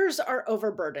livers are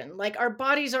overburdened. Like our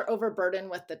bodies are overburdened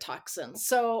with the toxins.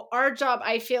 So our job,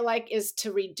 I feel like, is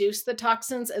to reduce the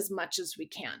toxins as much as we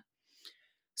can.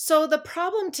 So the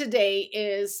problem today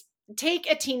is, take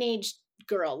a teenage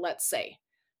girl, let's say.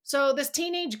 So this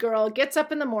teenage girl gets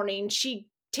up in the morning, she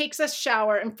takes a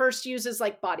shower and first uses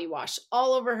like body wash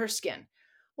all over her skin.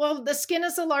 Well, the skin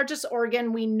is the largest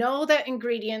organ. We know that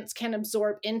ingredients can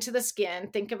absorb into the skin.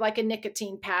 Think of like a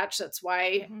nicotine patch. That's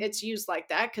why it's used like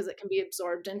that, because it can be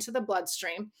absorbed into the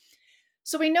bloodstream.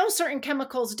 So we know certain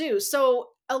chemicals do. So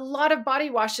a lot of body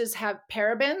washes have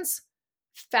parabens,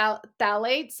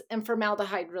 phthalates, and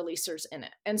formaldehyde releasers in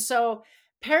it. And so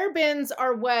parabens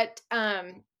are what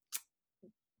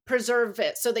preserve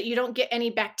it so that you don't get any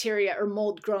bacteria or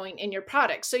mold growing in your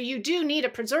product. So you do need a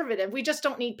preservative. We just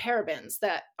don't need parabens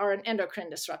that are an endocrine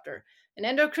disruptor. An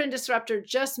endocrine disruptor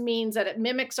just means that it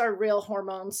mimics our real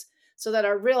hormones so that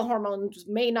our real hormones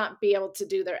may not be able to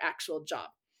do their actual job.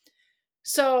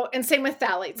 So, and same with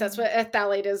phthalates. That's what a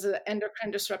phthalate is, an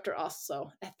endocrine disruptor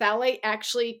also. A phthalate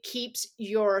actually keeps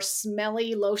your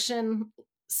smelly lotion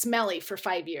smelly for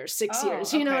 5 years, 6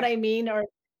 years. You know what I mean? Or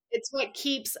it's what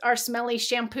keeps our smelly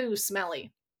shampoo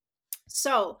smelly.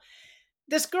 So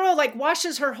this girl like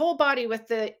washes her whole body with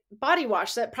the body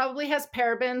wash that probably has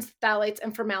parabens, phthalates,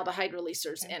 and formaldehyde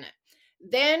releasers in it.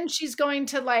 Then she's going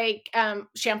to like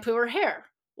shampoo her hair.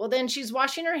 Well, then she's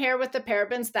washing her hair with the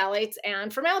parabens, phthalates,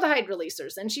 and formaldehyde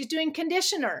releasers. And she's doing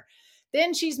conditioner.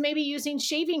 Then she's maybe using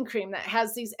shaving cream that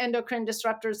has these endocrine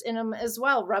disruptors in them as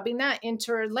well, rubbing that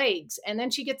into her legs. And then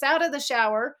she gets out of the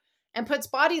shower and puts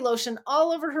body lotion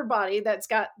all over her body that's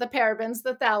got the parabens,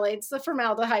 the phthalates, the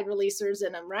formaldehyde releasers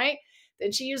in them, right?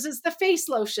 Then she uses the face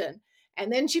lotion.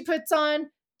 And then she puts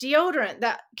on deodorant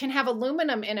that can have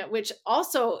aluminum in it, which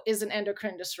also is an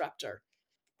endocrine disruptor.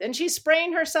 Then she's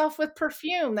spraying herself with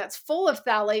perfume that's full of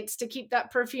phthalates to keep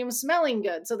that perfume smelling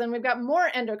good. So then we've got more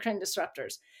endocrine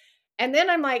disruptors. And then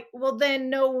I'm like, well, then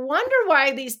no wonder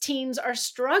why these teens are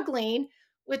struggling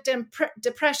with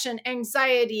depression,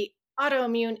 anxiety,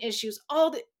 autoimmune issues,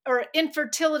 or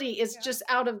infertility is just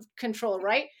out of control,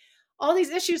 right? All these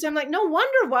issues. I'm like, no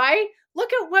wonder why.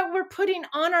 Look at what we're putting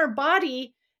on our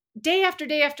body day after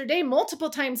day after day, multiple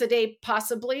times a day,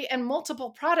 possibly, and multiple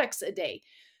products a day.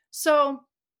 So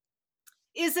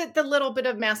is it the little bit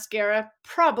of mascara?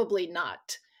 Probably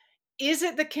not. Is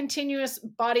it the continuous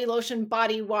body lotion,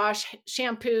 body wash,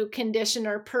 shampoo,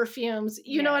 conditioner, perfumes?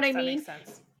 You know what I mean? Makes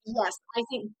sense. Yes, I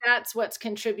think that's what's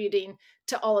contributing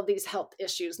to all of these health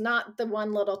issues, not the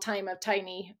one little time of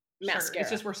tiny mascara.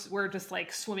 It's just we're just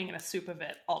like swimming in a soup of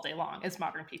it all day long as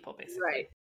modern people, basically. Right.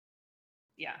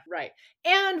 Yeah. Right.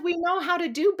 And we know how to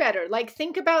do better. Like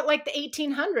think about like the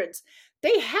 1800s.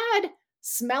 They had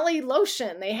smelly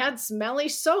lotion. They had smelly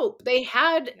soap. They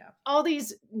had all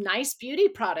these nice beauty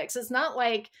products. It's not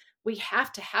like we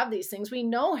have to have these things. We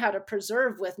know how to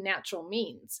preserve with natural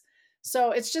means.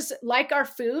 So it's just like our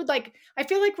food. Like I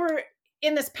feel like we're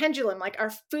in this pendulum, like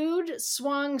our food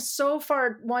swung so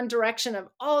far one direction of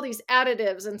all these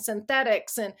additives and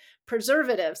synthetics and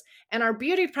preservatives. And our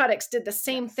beauty products did the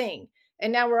same thing.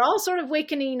 And now we're all sort of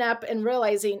waking up and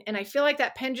realizing, and I feel like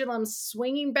that pendulum's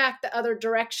swinging back the other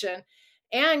direction.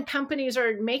 And companies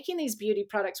are making these beauty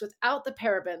products without the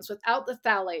parabens, without the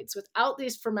phthalates, without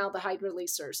these formaldehyde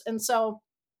releasers. And so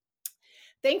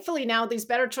thankfully now these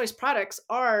Better Choice products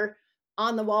are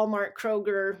on the Walmart,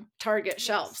 Kroger, Target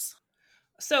shelves.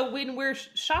 So when we're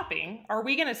shopping, are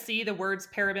we going to see the words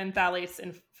paraben, phthalates,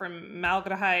 and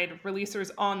formaldehyde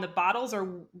releasers on the bottles,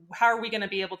 or how are we going to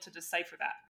be able to decipher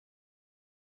that?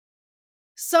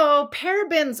 So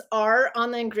parabens are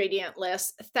on the ingredient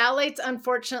list. Phthalates,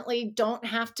 unfortunately, don't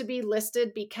have to be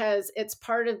listed because it's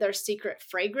part of their secret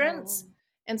fragrance.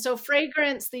 And so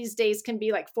fragrance these days can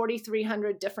be like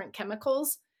 4,300 different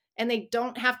chemicals, and they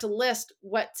don't have to list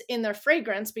what's in their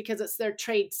fragrance because it's their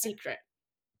trade secret.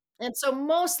 And so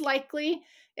most likely,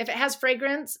 if it has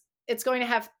fragrance, it's going to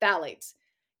have phthalates.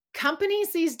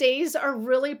 Companies these days are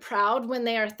really proud when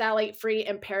they are phthalate free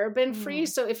and paraben free.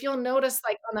 So if you'll notice,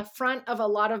 like on the front of a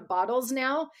lot of bottles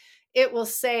now, it will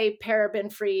say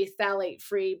paraben free, phthalate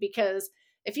free, because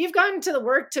if you've gone to the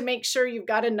work to make sure you've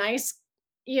got a nice,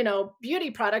 beauty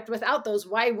product without those,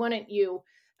 why wouldn't you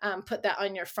put that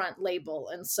on your front label?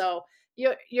 And so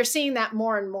you're seeing that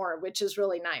more and more, which is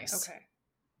really nice. Okay.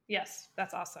 Yes,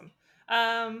 that's awesome.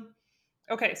 Um,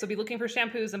 okay, so be looking for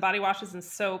shampoos and body washes and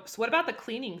soaps. What about the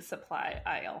cleaning supply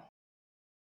aisle?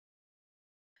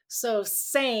 So,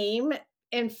 same.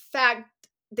 In fact,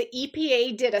 the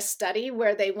EPA did a study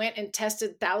where they went and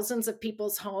tested thousands of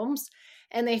people's homes,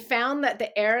 and they found that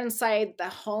the air inside the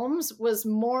homes was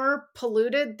more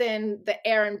polluted than the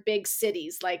air in big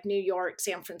cities like New York,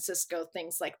 San Francisco,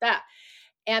 things like that.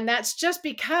 And that's just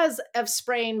because of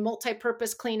spraying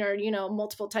multi-purpose cleaner,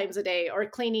 multiple times a day, or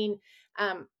cleaning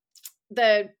um,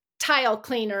 the tile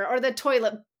cleaner or the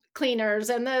toilet cleaners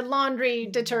and the laundry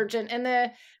detergent and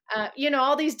the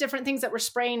all these different things that we're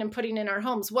spraying and putting in our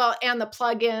homes, well, and the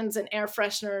plugins and air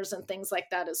fresheners and things like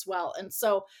that as well. And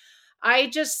so I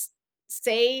just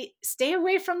say stay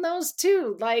away from those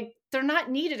too. Like, they're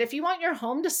not needed. If you want your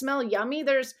home to smell yummy,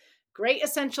 there's great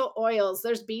essential oils,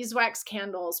 there's beeswax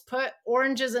candles, put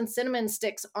oranges and cinnamon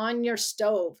sticks on your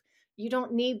stove. You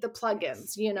don't need the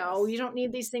plugins, you don't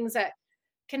need these things that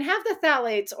can have the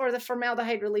phthalates or the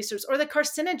formaldehyde releasers or the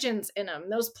carcinogens in them.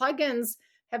 Those plugins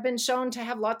have been shown to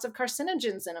have lots of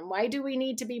carcinogens in them. Why do we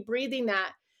need to be breathing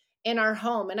that in our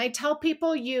home? And I tell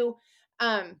people you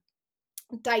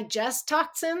digest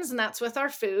toxins, and that's with our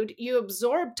food. You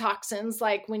absorb toxins,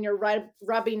 like when you're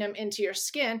rubbing them into your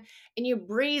skin, and you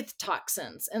breathe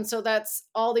toxins. And so that's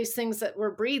all these things that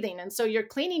we're breathing. And so your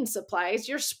cleaning supplies,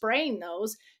 you're spraying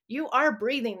those, you are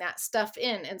breathing that stuff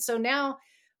in. And so now,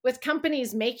 with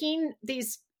companies making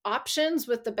these options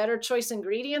with the better choice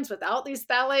ingredients without these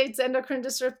phthalates, endocrine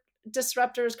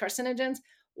disruptors, carcinogens,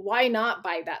 why not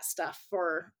buy that stuff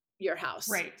for your house?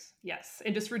 Right. Yes.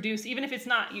 And just reduce, even if it's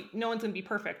not, no one's going to be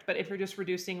perfect, but if you're just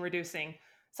reducing,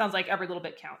 sounds like every little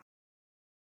bit counts.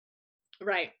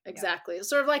 Right. Exactly. Yeah.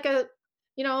 Sort of like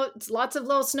it's lots of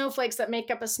little snowflakes that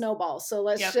make up a snowball. So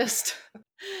let's just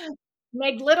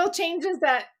make little changes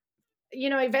that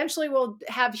eventually will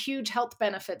have huge health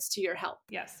benefits to your health.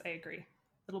 Yes, I agree.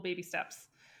 Little baby steps.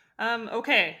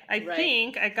 Okay. I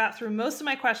think I got through most of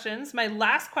my questions. My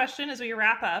last question as we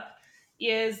wrap up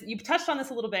is, you've touched on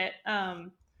this a little bit.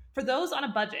 For those on a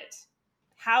budget,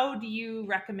 how do you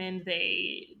recommend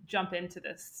they jump into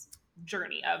this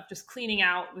journey of just cleaning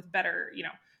out with better,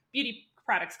 beauty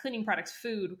products, cleaning products,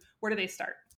 food? Where do they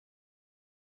start?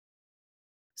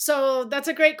 So that's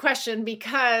a great question,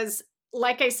 because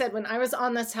like I said, when I was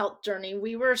on this health journey,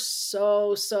 we were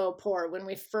so poor when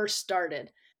we first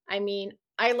started. I mean,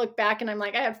 I look back and I'm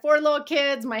like, I had 4 little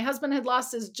kids. My husband had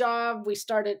lost his job. We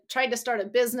tried to start a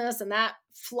business, and that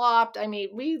flopped. I mean,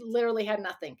 we literally had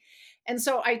nothing. And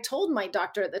so I told my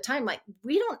doctor at the time, like,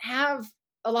 we don't have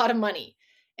a lot of money.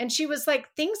 And she was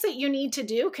like, things that you need to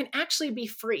do can actually be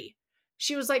free.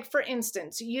 She was like, for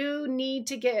instance, you need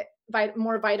to get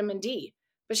more vitamin D.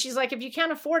 But she's like, if you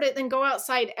can't afford it, then go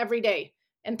outside every day.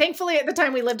 And thankfully, at the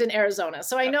time, we lived in Arizona.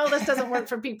 So I know this doesn't work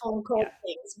for people in cold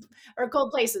things or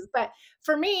cold places. But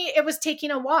for me, it was taking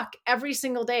a walk every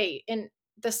single day in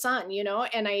the sun,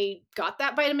 and I got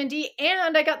that vitamin D,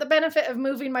 and I got the benefit of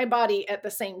moving my body at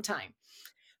the same time.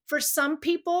 For some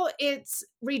people, it's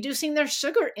reducing their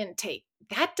sugar intake.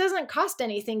 That doesn't cost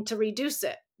anything to reduce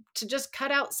it, to just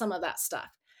cut out some of that stuff.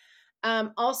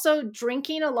 Also,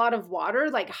 drinking a lot of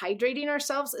water, like hydrating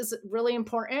ourselves, is really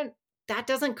important. That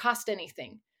doesn't cost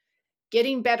anything.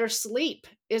 Getting better sleep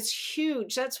is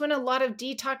huge. That's when a lot of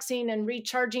detoxing and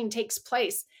recharging takes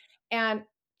place. And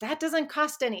that doesn't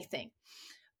cost anything.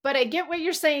 But I get what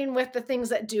you're saying with the things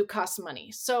that do cost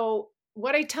money. So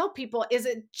what I tell people is,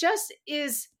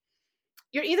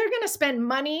 you're either going to spend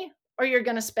money or you're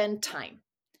going to spend time.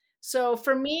 So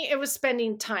for me, it was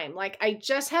spending time. Like, I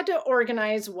just had to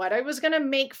organize what I was going to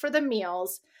make for the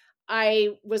meals. I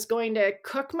was going to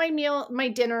cook my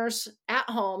dinners at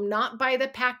home, not buy the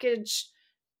packaged,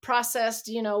 processed,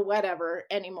 whatever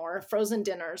anymore, frozen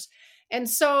dinners. And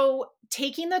so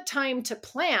taking the time to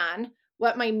plan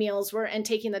what my meals were and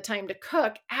taking the time to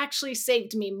cook actually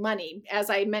saved me money. As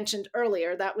I mentioned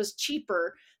earlier, that was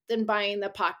cheaper than buying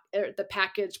the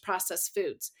packaged processed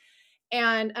foods.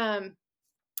 And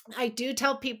I do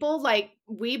tell people, like,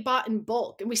 we bought in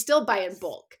bulk and we still buy in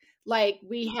bulk. Like,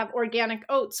 we have organic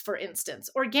oats, for instance.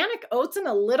 Organic oats in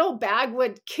a little bag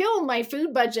would kill my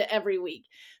food budget every week.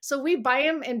 So we buy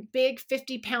them in big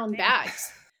 50-pound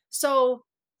bags. So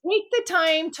take the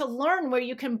time to learn where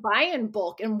you can buy in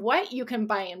bulk and what you can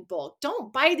buy in bulk.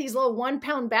 Don't buy these little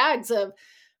 1-pound bags of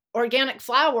organic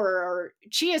flour or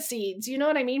chia seeds. You know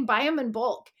what I mean? Buy them in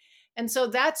bulk. And so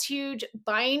that's huge.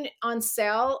 Buying on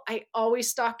sale. I always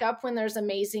stock up when there's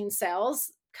amazing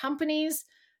sales. Companies,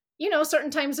 certain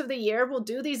times of the year will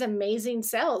do these amazing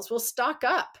sales. We'll stock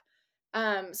up.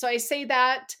 So I say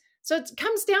that. So it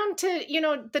comes down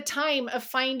to, the time of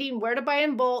finding where to buy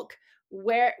in bulk,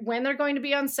 when they're going to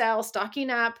be on sale, stocking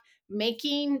up,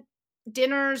 making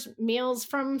dinners, meals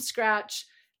from scratch,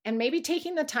 and maybe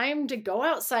taking the time to go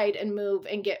outside and move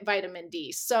and get vitamin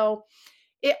D. So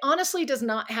it honestly does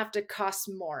not have to cost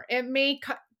more. It may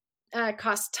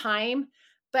cost time,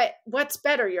 but what's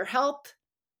better, your health,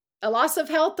 a loss of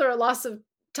health, or a loss of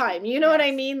time? You know what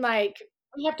I mean? Like,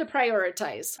 we have to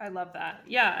prioritize. I love that.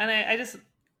 Yeah. And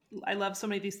I love so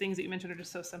many of these things that you mentioned are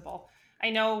just so simple. I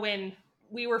know when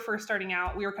we were first starting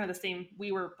out, we were kind of the same.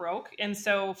 We were broke. And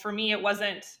so for me, it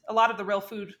wasn't a lot of the real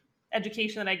food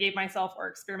education that I gave myself or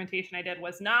experimentation I did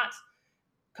was not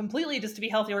completely just to be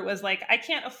healthier. It was like, I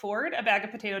can't afford a bag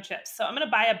of potato chips, so I'm going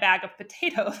to buy a bag of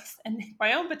potatoes and make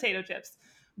my own potato chips.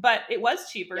 But it was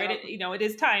cheaper. Yeah. It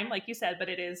is time, like you said, but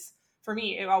it is, for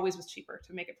me, it always was cheaper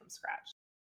to make it from scratch.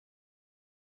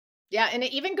 Yeah. And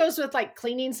it even goes with like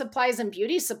cleaning supplies and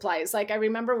beauty supplies. Like, I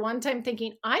remember one time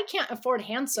thinking, I can't afford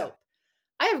hand soap.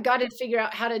 I have got to figure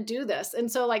out how to do this.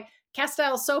 And so, like,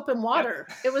 Castile soap and water,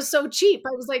 It was so cheap.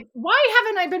 I was like, why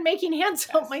haven't I been making hand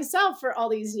soap myself for all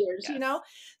these years? You know?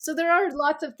 So there are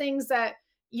lots of things that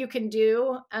you can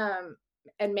do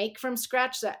and make from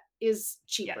scratch that is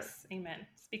cheaper. Yes. Amen.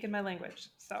 Speaking my language.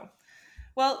 So,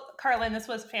 well, Carlyn, this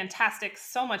was fantastic.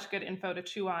 So much good info to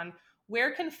chew on.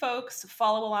 Where can folks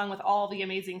follow along with all the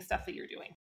amazing stuff that you're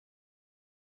doing?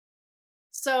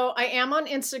 So I am on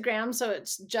Instagram. So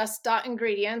it's just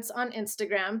 .ingredients on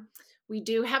Instagram. We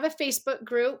do have a Facebook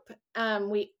group.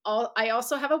 I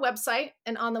also have a website,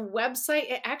 and on the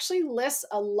website, it actually lists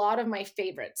a lot of my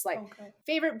favorites, like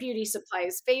favorite beauty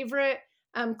supplies, favorite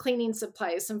cleaning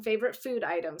supplies, some favorite food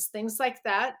items, things like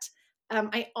that.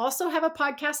 I also have a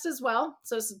podcast as well.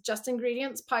 So it's Just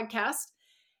Ingredients Podcast.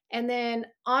 And then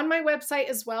on my website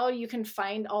as well, you can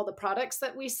find all the products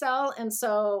that we sell. And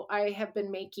so I have been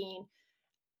making,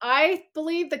 I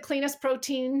believe, the cleanest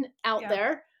protein out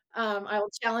there. I'll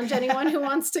challenge anyone who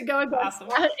wants to go against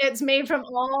that. It's made from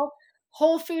all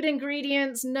whole food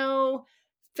ingredients, no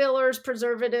fillers,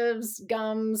 preservatives,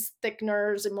 gums,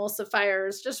 thickeners,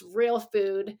 emulsifiers, just real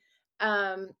food.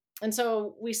 And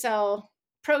so we sell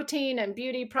protein and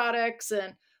beauty products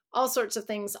and all sorts of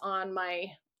things on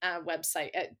my website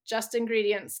at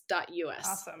justingredients.us.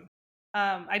 Awesome.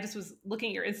 I just was looking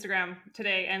at your Instagram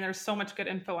today, and there's so much good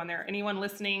info on there. Anyone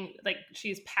listening, like,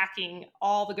 she's packing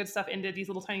all the good stuff into these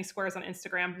little tiny squares on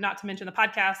Instagram, not to mention the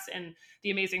podcast and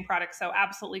the amazing products. So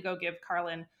absolutely go give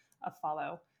Carlyn a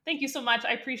follow. Thank you so much.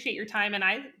 I appreciate your time, and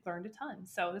I learned a ton.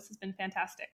 So this has been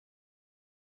fantastic.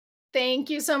 Thank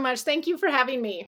you so much. Thank you for having me.